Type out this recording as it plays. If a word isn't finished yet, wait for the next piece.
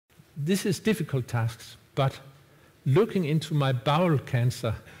this is difficult tasks, but looking into my bowel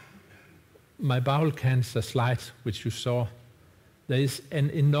cancer slide, which you saw, there is an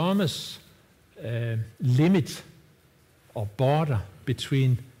enormous limit or border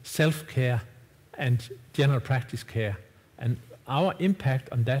between self-care and general practice care. And our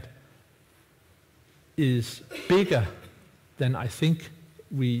impact on that is bigger than I think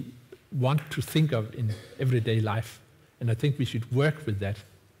we want to think of in everyday life. And I think we should work with that.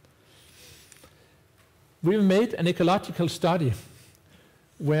 We've made an ecological study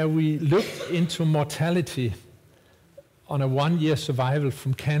where we looked into mortality on a 1-year survival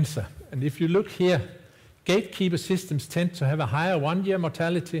from cancer. And if you look here, gatekeeper systems tend to have a higher 1-year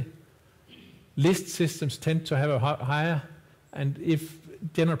mortality. List systems tend to have a higher. And if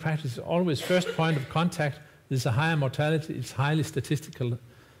general practice is always first point of contact, there's a higher mortality, it's highly statistical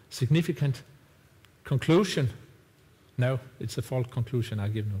significant. Conclusion, no, it's a false conclusion, I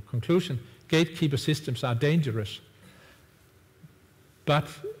give no conclusion. Gatekeeper systems are dangerous. But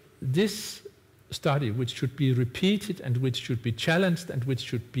this study, which should be repeated and which should be challenged and which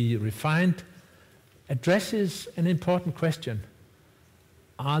should be refined, addresses an important question.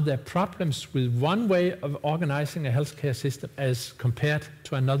 Are there problems with one way of organizing a healthcare system as compared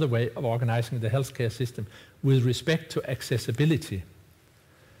to another way of organizing the healthcare system with respect to accessibility?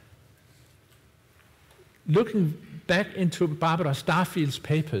 Looking back into Barbara Starfield's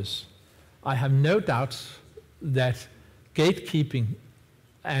papers, I have no doubts that gatekeeping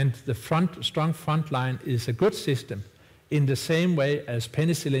and the strong front line is a good system in the same way as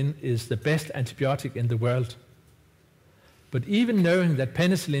penicillin is the best antibiotic in the world. But even knowing that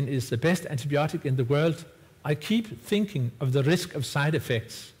penicillin is the best antibiotic in the world, I keep thinking of the risk of side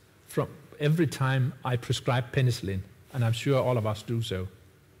effects from every time I prescribe penicillin, and I'm sure all of us do so.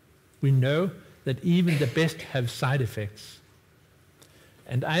 We know that even the best have side effects.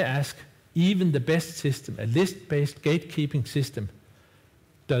 And I ask, even the best system, a list-based gatekeeping system,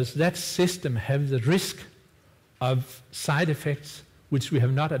 does that system have the risk of side effects which we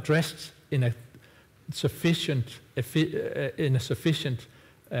have not addressed in a sufficient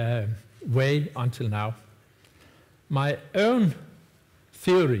way until now? My own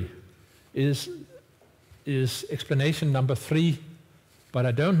theory is explanation number 3, but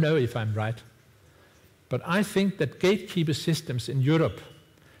I don't know if I'm right. But I think that gatekeeper systems in Europe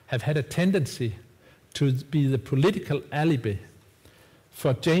have had a tendency to be the political alibi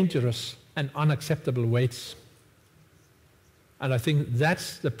for dangerous and unacceptable weights. And I think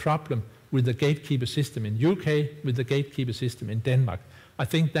that's the problem with the gatekeeper system in UK, with the gatekeeper system in Denmark. I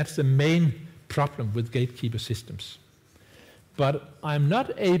think that's the main problem with gatekeeper systems. But I'm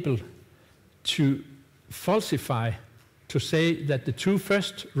not able to falsify, to say that the 2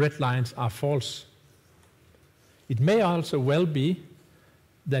 first red lines are false. It may also well be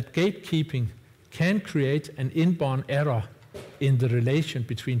that gatekeeping can create an inborn error in the relation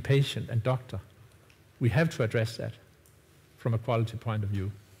between patient and doctor. We have to address that from a quality point of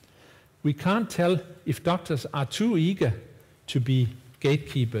view. We can't tell if doctors are too eager to be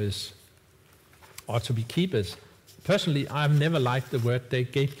gatekeepers or to be keepers. Personally, I've never liked the word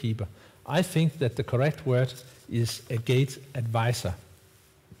gatekeeper. I think that the correct word is a gate advisor.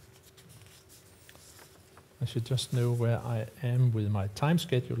 I should just know where I am with my time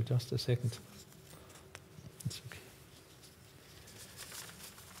schedule. Just a second. It's okay.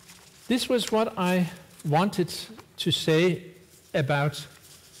 This was what I wanted to say about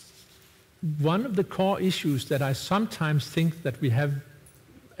one of the core issues that I sometimes think that we have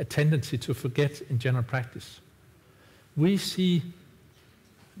a tendency to forget in general practice. We see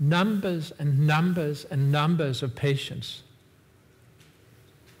numbers and numbers and numbers of patients,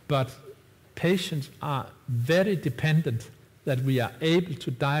 but patients are very dependent that we are able to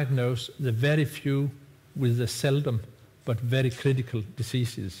diagnose the very few with the seldom but very critical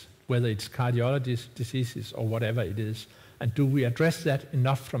diseases, whether it's cardiology diseases or whatever it is. And do we address that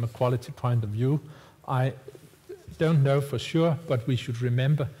enough from a quality point of view? I don't know for sure, but we should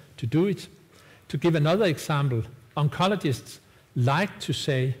remember to do it. To give another example, oncologists like to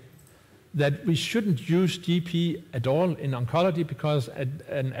say that we shouldn't use GP at all in oncology because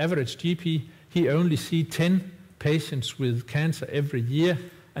an average GP, he only sees 10 patients with cancer every year,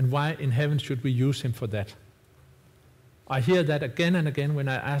 and why in heaven should we use him for that? I hear that again and again when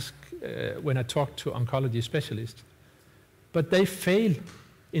I talk to oncology specialists. But they fail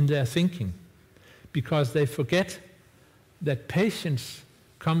in their thinking because they forget that patients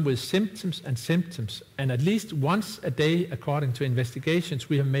come with symptoms, and at least once a day, according to investigations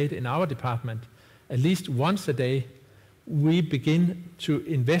we have made in our department, at least once a day, we begin to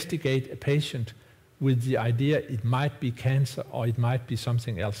investigate a patient with the idea it might be cancer or it might be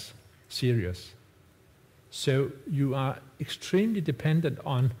something else. serious. So you are extremely dependent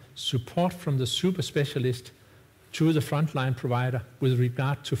on support from the super specialist to the frontline provider with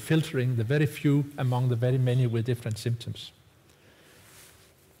regard to filtering the very few among the very many with different symptoms.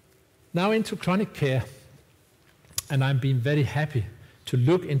 Now into chronic care, and I've been very happy to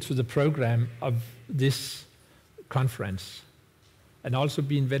look into the program of this conference, and also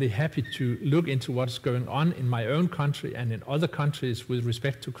been very happy to look into what's going on in my own country and in other countries with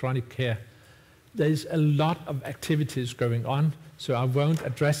respect to chronic care. There's a lot of activities going on, so I won't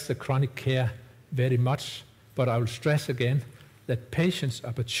address the chronic care very much, but I will stress again that patients'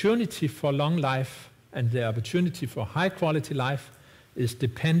 opportunity for long life and their opportunity for high quality life is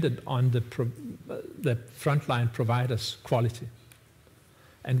dependent on the frontline provider's quality.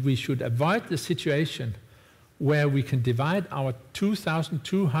 And we should avoid the situation where we can divide our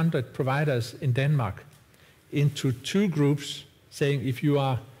 2,200 providers in Denmark into two groups, saying if you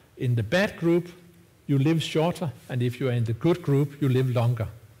are in the bad group, you live shorter, and if you are in the good group, you live longer.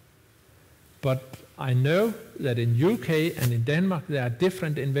 But I know that in UK and in Denmark there are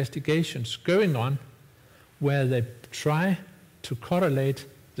different investigations going on where they try to correlate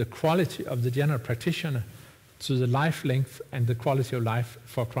the quality of the general practitioner to the life length and the quality of life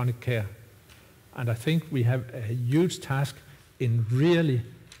for chronic care. And I think we have a huge task in really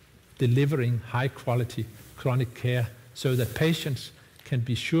delivering high quality chronic care so that patients can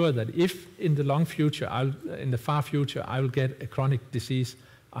be sure that if in the in the far future I will get a chronic disease,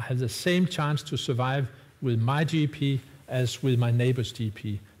 I have the same chance to survive with my GP as with my neighbor's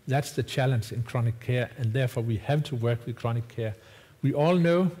GP. That's the challenge in chronic care, and therefore we have to work with chronic care. We all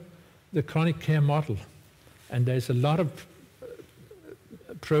know the chronic care model, and there's a lot of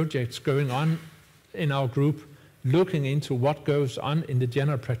projects going on in our group looking into what goes on in the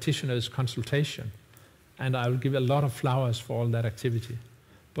general practitioner's consultation. And I will give a lot of flowers for all that activity.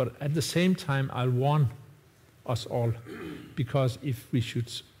 But at the same time, I'll warn us all, because if we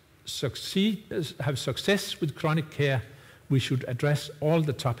should have success with chronic care, we should address all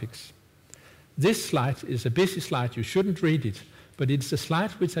the topics. This slide is a busy slide, you shouldn't read it, but it's a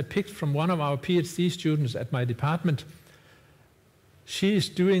slide which I picked from one of our PhD students at my department. She is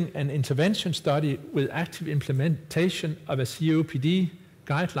doing an intervention study with active implementation of a COPD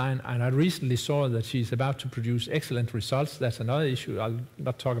guideline, and I recently saw that she's about to produce excellent results. That's another issue. I'll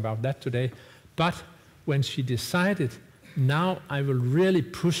not talk about that today. But when she decided, now I will really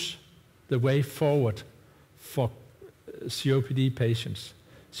push the way forward for COPD patients,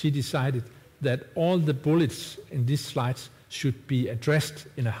 she decided that all the bullets in these slides should be addressed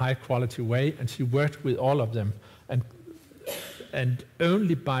in a high quality way, and she worked with all of them. And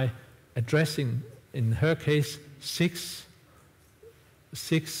only by addressing, in her case, six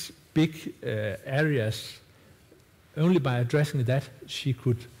big areas, only by addressing that, she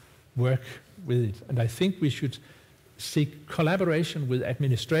could work with it. And I think we should seek collaboration with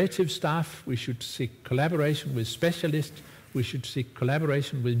administrative staff, we should seek collaboration with specialists, we should seek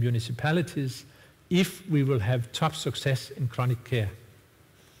collaboration with municipalities if we will have top success in chronic care.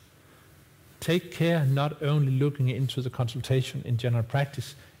 Take care not only looking into the consultation in general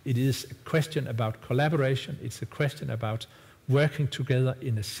practice, it is a question about collaboration, it's a question about working together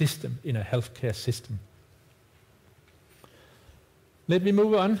in a system, in a healthcare system. Let me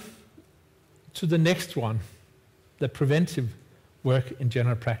move on to the next one, the preventive work in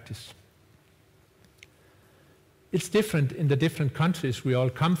general practice. It's different in the different countries we all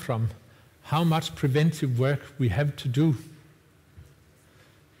come from, how much preventive work we have to do.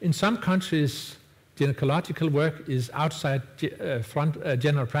 In some countries, gynecological work is outside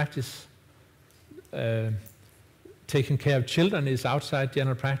general practice. Taking care of children is outside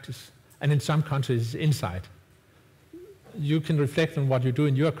general practice, and in some countries it's inside. You can reflect on what you do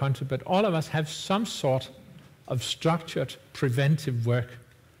in your country, but all of us have some sort of structured preventive work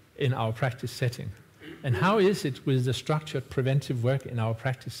in our practice setting. And how is it with the structured preventive work in our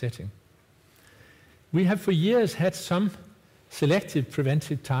practice setting? We have for years had some selective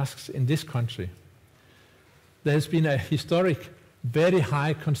preventive tasks in this country. There has been a historic, very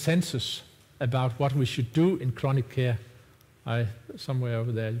high consensus about what we should do in chronic care. Somewhere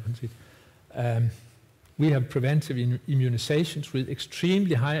over there you can see it. We have preventive immunizations with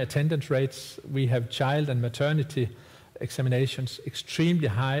extremely high attendance rates. We have child and maternity examinations, extremely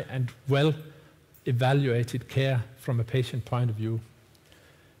high and well evaluated care from a patient point of view.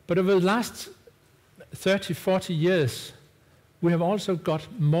 But over the last 30, 40 years, we have also got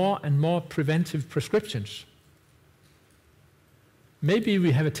more and more preventive prescriptions. Maybe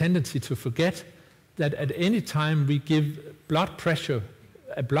we have a tendency to forget that at any time we give a blood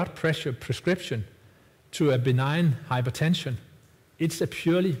pressure prescription to a benign hypertension, it's a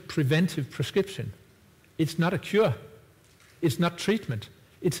purely preventive prescription. It's not a cure. It's not treatment.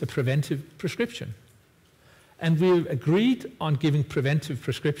 It's a preventive prescription. And we've agreed on giving preventive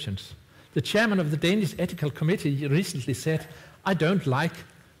prescriptions. The chairman of the Danish Ethical Committee recently said, I don't like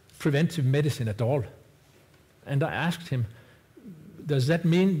preventive medicine at all. And I asked him, does that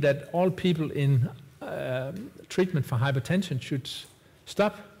mean that all people in treatment for hypertension should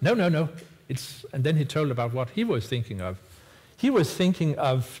stop? No, no, no. And then he told about what he was thinking of. He was thinking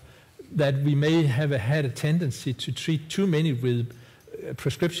of that we may have had a tendency to treat too many with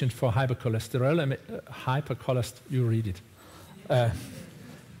prescriptions for hypercholesterol, you read it,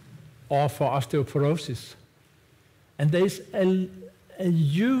 or for osteoporosis. And there's a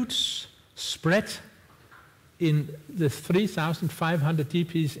huge spread in the 3,500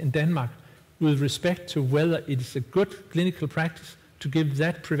 GPs in Denmark with respect to whether it is a good clinical practice to give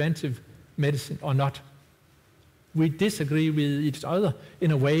that preventive medicine or not. We disagree with each other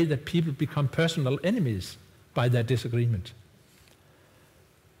in a way that people become personal enemies by that disagreement.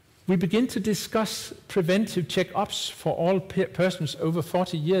 We begin to discuss preventive check-ups for all persons over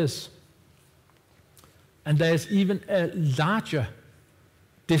 40 years. And there's even a larger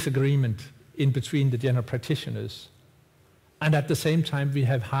disagreement in between the general practitioners. And at the same time, we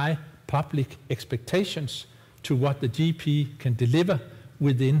have high public expectations to what the GP can deliver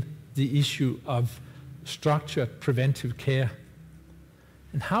within the issue of structured preventive care.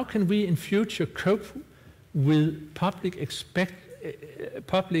 And how can we in future cope with public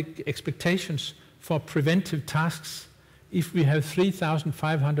expectations for preventive tasks if we have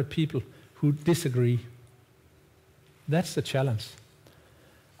 3,500 people who disagree? That's the challenge.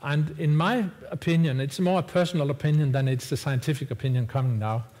 And in my opinion, it's more a personal opinion than it's a scientific opinion coming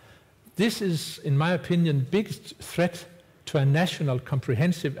now. This is, in my opinion, the biggest threat to a national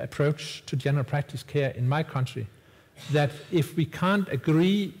comprehensive approach to general practice care in my country, that if we can't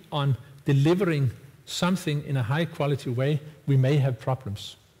agree on delivering something in a high quality way, we may have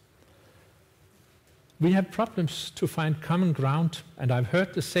problems. We have problems to find common ground, and I've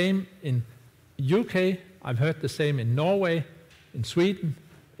heard the same in UK, I've heard the same in Norway, in Sweden,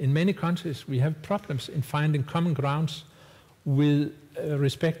 in many countries. We have problems in finding common grounds with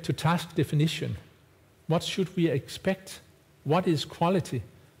respect to task definition. What should we expect? What is quality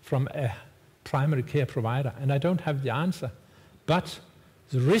from a primary care provider? And I don't have the answer, but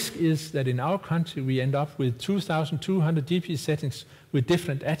the risk is that in our country we end up with 2,200 GP settings with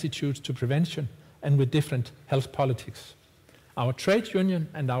different attitudes to prevention and with different health politics. Our trade union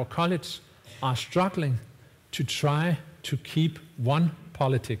and our college are struggling to try to keep one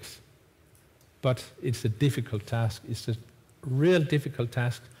politics, but it's a difficult task. It's a real difficult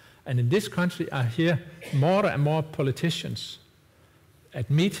task. And in this country I hear more and more politicians at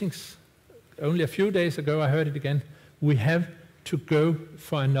meetings. Only a few days ago I heard it again. We have to go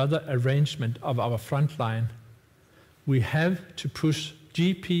for another arrangement of our front line. We have to push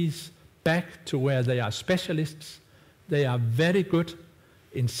GPs back to where they are specialists. They are very good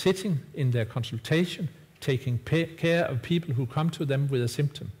in sitting in their consultation, taking care of people who come to them with a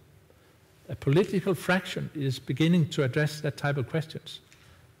symptom. A political fraction is beginning to address that type of questions.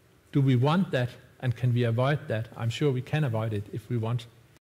 Do we want that, and can we avoid that? I'm sure we can avoid it if we want.